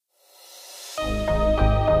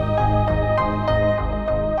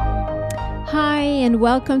and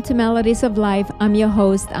welcome to Melodies of Life. I'm your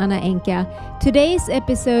host, Anna Enka. Today's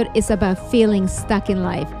episode is about feeling stuck in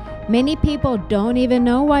life. Many people don't even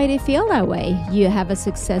know why they feel that way. You have a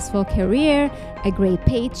successful career, a great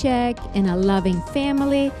paycheck, and a loving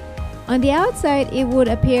family. On the outside, it would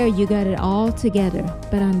appear you got it all together,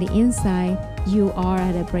 but on the inside, you are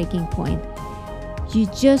at a breaking point. You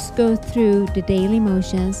just go through the daily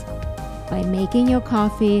motions by making your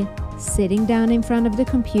coffee, sitting down in front of the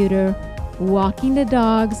computer, walking the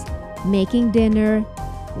dogs, making dinner,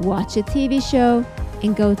 watch a TV show,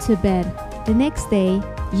 and go to bed. The next day,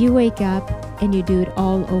 you wake up and you do it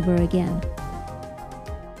all over again.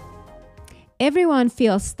 Everyone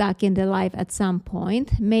feels stuck in their life at some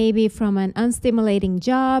point, maybe from an unstimulating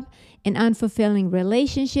job, an unfulfilling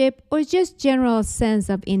relationship, or just general sense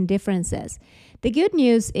of indifferences. The good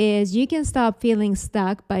news is you can stop feeling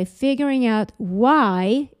stuck by figuring out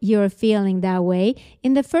why you're feeling that way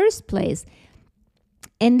in the first place,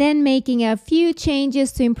 and then making a few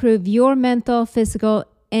changes to improve your mental, physical,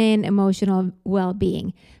 and emotional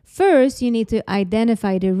well-being. First, you need to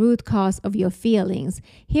identify the root cause of your feelings.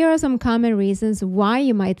 Here are some common reasons why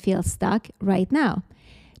you might feel stuck right now.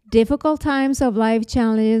 Difficult times of life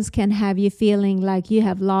challenges can have you feeling like you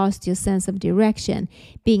have lost your sense of direction.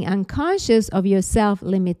 Being unconscious of your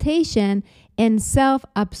self-limitation and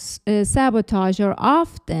self-sabotage are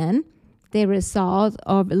often the result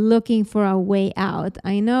of looking for a way out.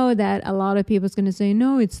 I know that a lot of people are going to say,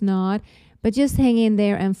 no, it's not, but just hang in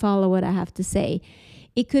there and follow what I have to say.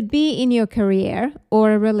 It could be in your career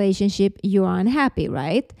or a relationship you're unhappy,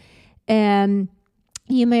 right?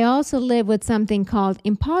 You may also live with something called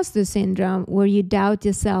imposter syndrome, where you doubt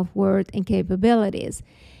your self-worth and capabilities.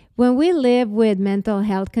 When we live with mental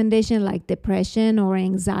health conditions like depression or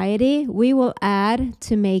anxiety, we will add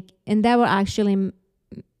to and that will actually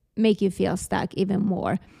make you feel stuck even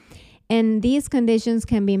more. And these conditions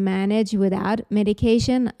can be managed without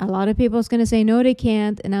medication. A lot of people are going to say, no, they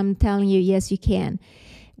can't. And I'm telling you, yes, you can.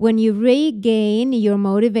 When you regain your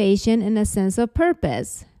motivation and a sense of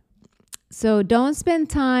purpose. So don't spend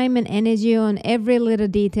time and energy on every little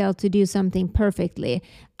detail to do something perfectly.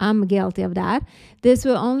 I'm guilty of that. This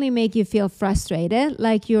will only make you feel frustrated,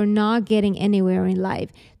 like you're not getting anywhere in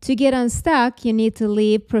life. To get unstuck, you need to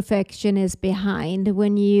leave perfectionists behind.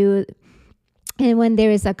 When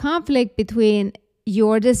there is a conflict between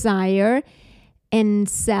your desire and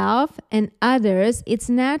self and others, it's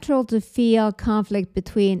natural to feel conflict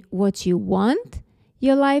between what you want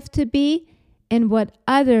your life to be and what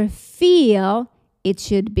others feel it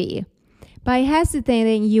should be. By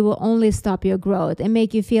hesitating, you will only stop your growth and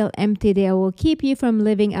make you feel empty. That will keep you from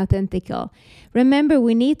living authentical. Remember,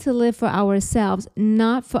 we need to live for ourselves,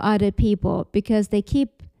 not for other people, because they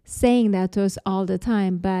keep saying that to us all the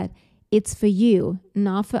time, but it's for you,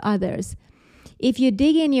 not for others. If you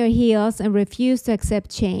dig in your heels and refuse to accept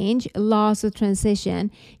change, loss, or transition,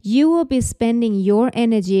 you will be spending your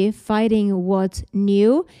energy fighting what's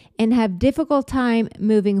new and have difficult time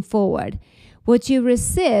moving forward. What you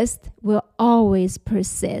resist will always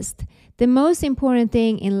persist. The most important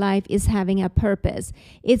thing in life is having a purpose.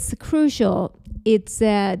 It's crucial. It's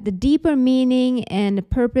the deeper meaning and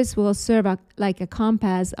purpose will serve like a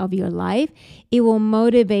compass of your life. It will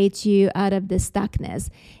motivate you out of the stuckness.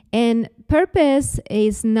 And purpose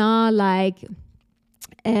is not like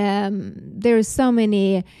there's so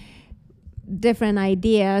many different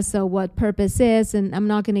ideas of what purpose is, and I'm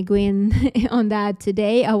not going to go in on that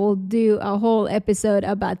today. I will do a whole episode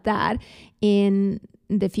about that in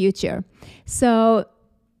the future. So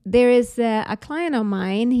there is a client of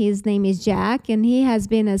mine. His name is Jack, and he has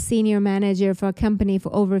been a senior manager for a company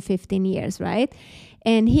for over 15 years, right?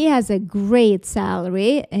 And he has a great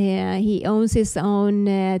salary. He owns his own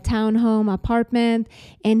townhome apartment,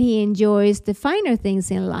 and he enjoys the finer things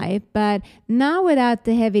in life, but not without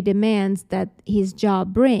the heavy demands that his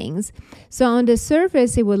job brings. So on the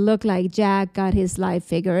surface, it would look like Jack got his life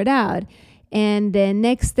figured out. And the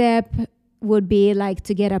next step would be like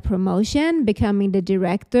to get a promotion, becoming the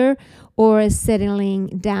director, or settling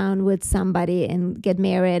down with somebody and get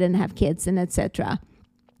married and have kids and etc.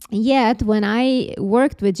 Yet, when I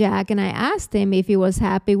worked with Jack and I asked him if he was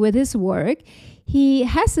happy with his work, he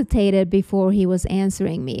hesitated before he was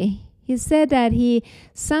answering me. He said that he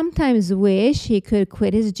sometimes wished he could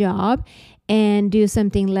quit his job and do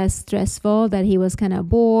something less stressful, that he was kind of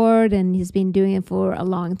bored and he's been doing it for a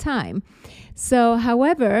long time. So,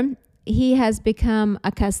 however, he has become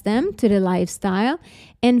accustomed to the lifestyle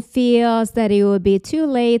and feels that it would be too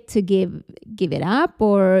late to give it up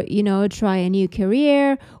or, try a new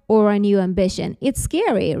career or a new ambition. It's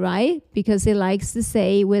scary, right? Because he likes to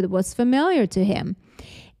stay with what's familiar to him.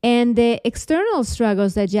 And the external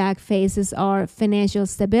struggles that Jack faces are financial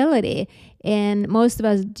stability. And most of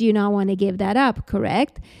us do not want to give that up,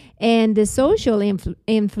 correct? And the social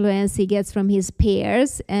influence he gets from his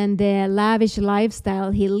peers and the lavish lifestyle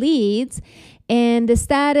he leads and the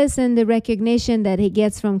status and the recognition that he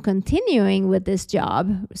gets from continuing with this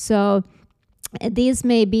job. So these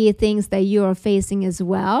may be things that you are facing as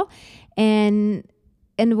well. And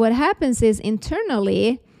what happens is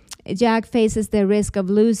internally, Jack faces the risk of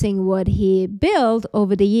losing what he built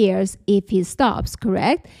over the years if he stops,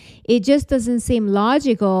 correct? It just doesn't seem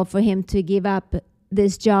logical for him to give up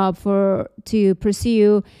this job to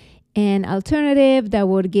pursue an alternative that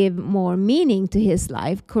would give more meaning to his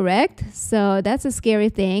life, correct? So that's a scary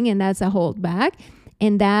thing, and that's a holdback,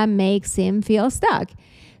 and that makes him feel stuck.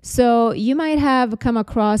 So you might have come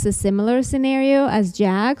across a similar scenario as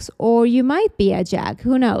Jack's, or you might be a Jack,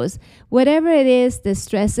 who knows? Whatever it is, the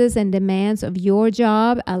stresses and demands of your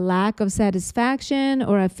job, a lack of satisfaction,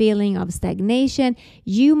 or a feeling of stagnation,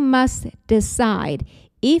 you must decide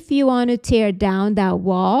if you want to tear down that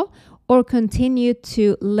wall or continue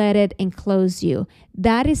to let it enclose you.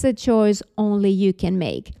 That is a choice only you can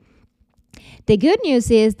make. The good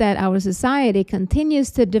news is that our society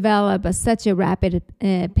continues to develop at such a rapid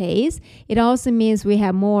pace. It also means we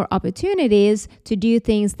have more opportunities to do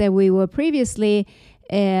things that we were previously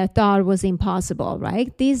thought was impossible,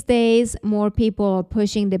 right? These days, more people are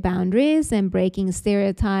pushing the boundaries and breaking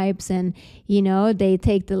stereotypes, and, they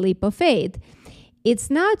take the leap of faith.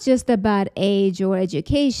 It's not just about age or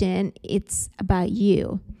education, it's about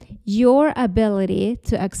you. Your ability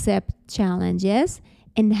to accept challenges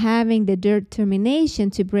and having the determination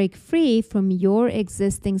to break free from your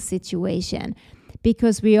existing situation.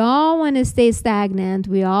 Because we all want to stay stagnant.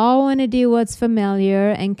 We all want to do what's familiar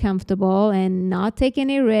and comfortable and not take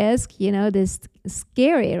any risk. This is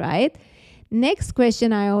scary, right? Next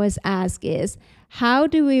question I always ask is, how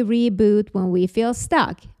do we reboot when we feel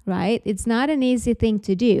stuck, right? It's not an easy thing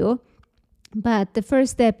to do. But the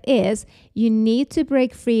first step is you need to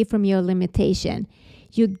break free from your limitation.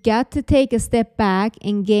 You got to take a step back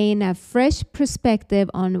and gain a fresh perspective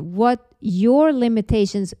on what your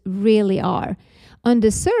limitations really are. On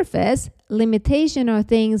the surface, limitations are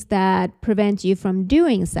things that prevent you from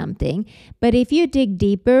doing something. But if you dig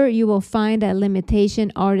deeper, you will find that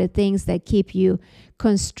limitations are the things that keep you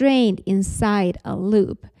constrained inside a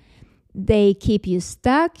loop. They keep you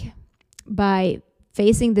stuck by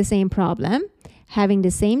facing the same problem, having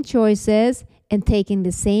the same choices, and taking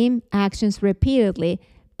the same actions repeatedly,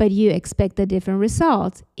 but you expect a different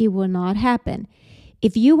result. It will not happen.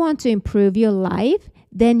 If you want to improve your life,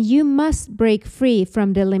 then you must break free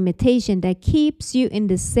from the limitation that keeps you in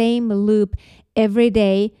the same loop every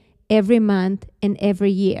day, every month, and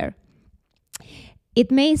every year. It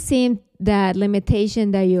may seem that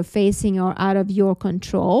limitations that you're facing are out of your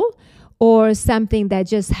control, or something that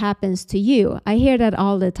just happens to you. I hear that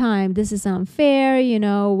all the time. This is unfair,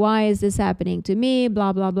 why is this happening to me?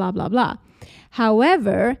 Blah, blah, blah, blah, blah.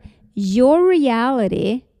 However, your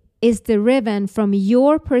reality is driven from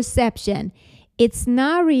your perception. It's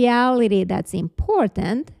not reality that's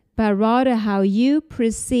important, but rather how you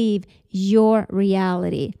perceive your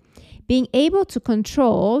reality. Being able to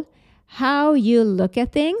control how you look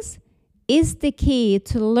at things is the key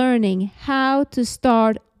to learning how to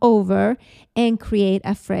start over and create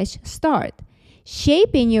a fresh start.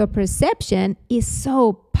 Shaping your perception is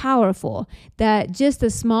so powerful that just a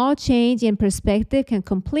small change in perspective can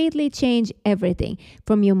completely change everything,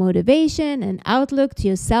 from your motivation and outlook to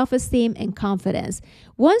your self-esteem and confidence.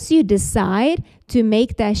 Once you decide to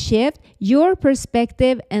make that shift, your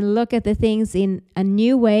perspective, and look at the things in a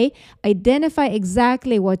new way, identify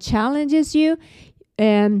exactly what challenges you,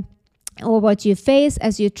 or what you face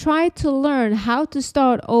as you try to learn how to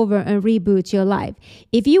start over and reboot your life.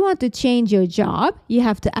 If you want to change your job, you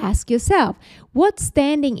have to ask yourself, what's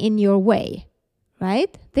standing in your way,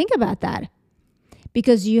 right? Think about that.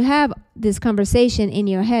 Because you have this conversation in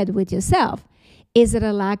your head with yourself. Is it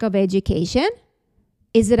a lack of education?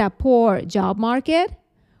 Is it a poor job market?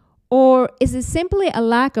 Or is it simply a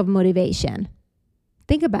lack of motivation?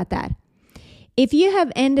 Think about that. If you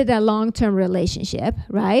have ended a long-term relationship,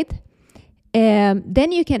 right?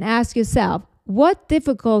 Then you can ask yourself, what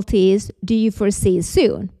difficulties do you foresee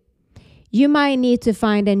soon? You might need to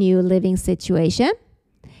find a new living situation.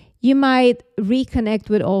 You might reconnect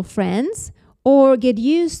with old friends or get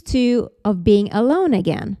used to being alone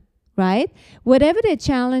again, right? Whatever the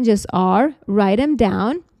challenges are, write them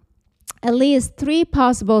down. At least 3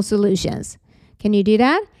 possible solutions. Can you do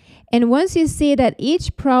that? And once you see that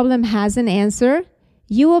each problem has an answer,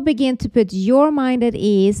 You will begin to put your mind at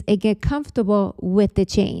ease and get comfortable with the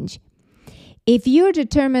change. If you're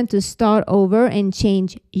determined to start over and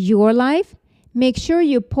change your life, make sure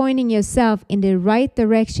you're pointing yourself in the right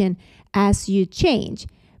direction as you change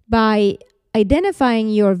by identifying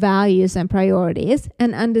your values and priorities,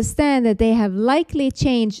 and understand that they have likely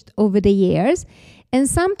changed over the years. And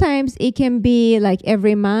sometimes it can be like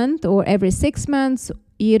every month or every 6 months,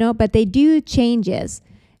 but they do changes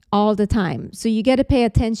all the time. So you got to pay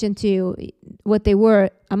attention to what they were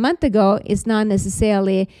a month ago is not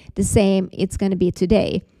necessarily the same it's going to be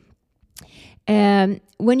today.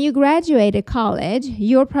 When you graduated college,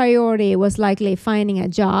 your priority was likely finding a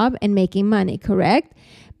job and making money, correct?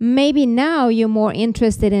 Maybe now you're more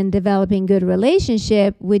interested in developing good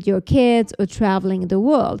relationship with your kids or traveling the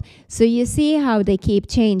world. So you see how they keep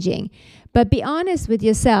changing. But be honest with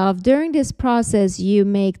yourself. During this process, you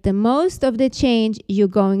make the most of the change you're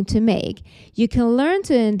going to make. You can learn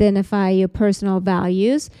to identify your personal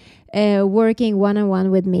values, working one-on-one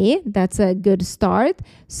with me. That's a good start.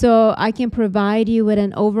 So I can provide you with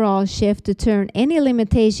an overall shift to turn any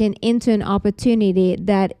limitation into an opportunity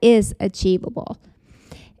that is achievable.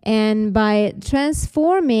 And by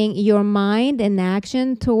transforming your mind and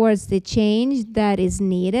action towards the change that is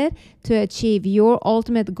needed to achieve your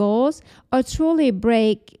ultimate goals or truly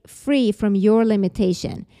break free from your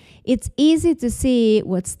limitation, it's easy to see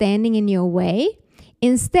what's standing in your way.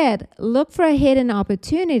 Instead, look for hidden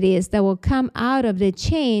opportunities that will come out of the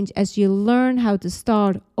change as you learn how to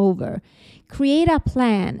start over. Create a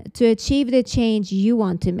plan to achieve the change you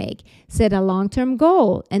want to make. Set a long-term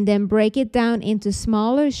goal and then break it down into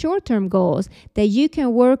smaller short-term goals that you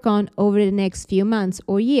can work on over the next few months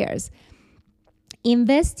or years.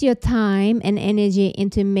 Invest your time and energy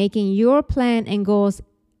into making your plan and goals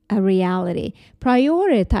a reality.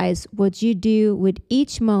 Prioritize what you do with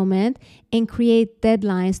each moment and create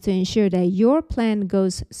deadlines to ensure that your plan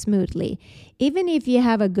goes smoothly. Even if you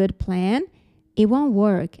have a good plan, it won't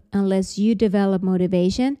work unless you develop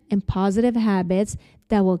motivation and positive habits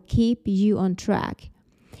that will keep you on track.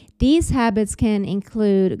 These habits can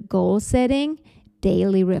include goal setting,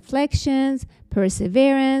 daily reflections,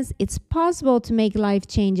 perseverance. It's possible to make life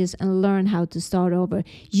changes and learn how to start over.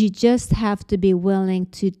 You just have to be willing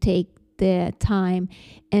to take the time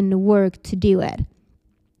and work to do it.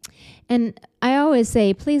 And I always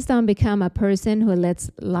say, please don't become a person who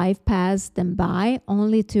lets life pass them by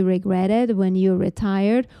only to regret it when you're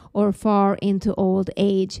retired or far into old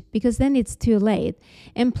age, because then it's too late.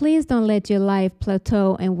 And please don't let your life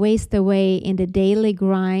plateau and waste away in the daily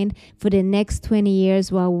grind for the next 20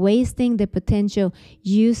 years while wasting the potential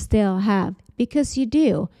you still have, because you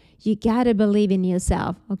do. You got to believe in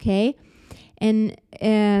yourself, okay? And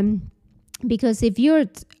because if you're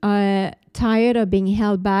tired of being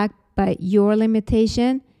held back by your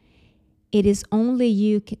limitation, it is only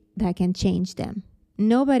you that can change them.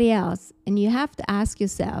 Nobody else. And you have to ask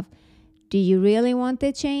yourself, do you really want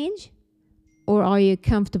the change? Or are you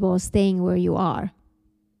comfortable staying where you are?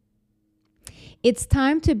 It's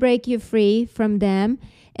time to break you free from them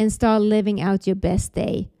and start living out your best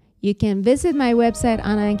day. You can visit my website,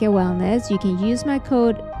 Anna Anka Wellness. You can use my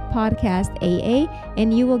code podcast AA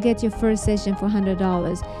and you will get your first session for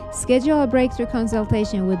 $100. Schedule a breakthrough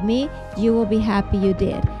consultation with me. You will be happy you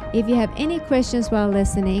did. If you have any questions while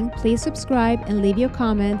listening, please subscribe and leave your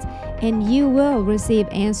comments, and you will receive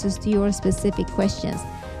answers to your specific questions.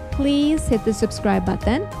 Please hit the subscribe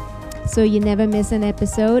button so you never miss an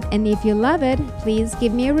episode. And if you love it, please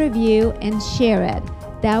give me a review and share it.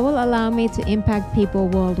 That will allow me to impact people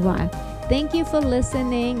worldwide. Thank you for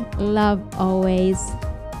listening. Love always.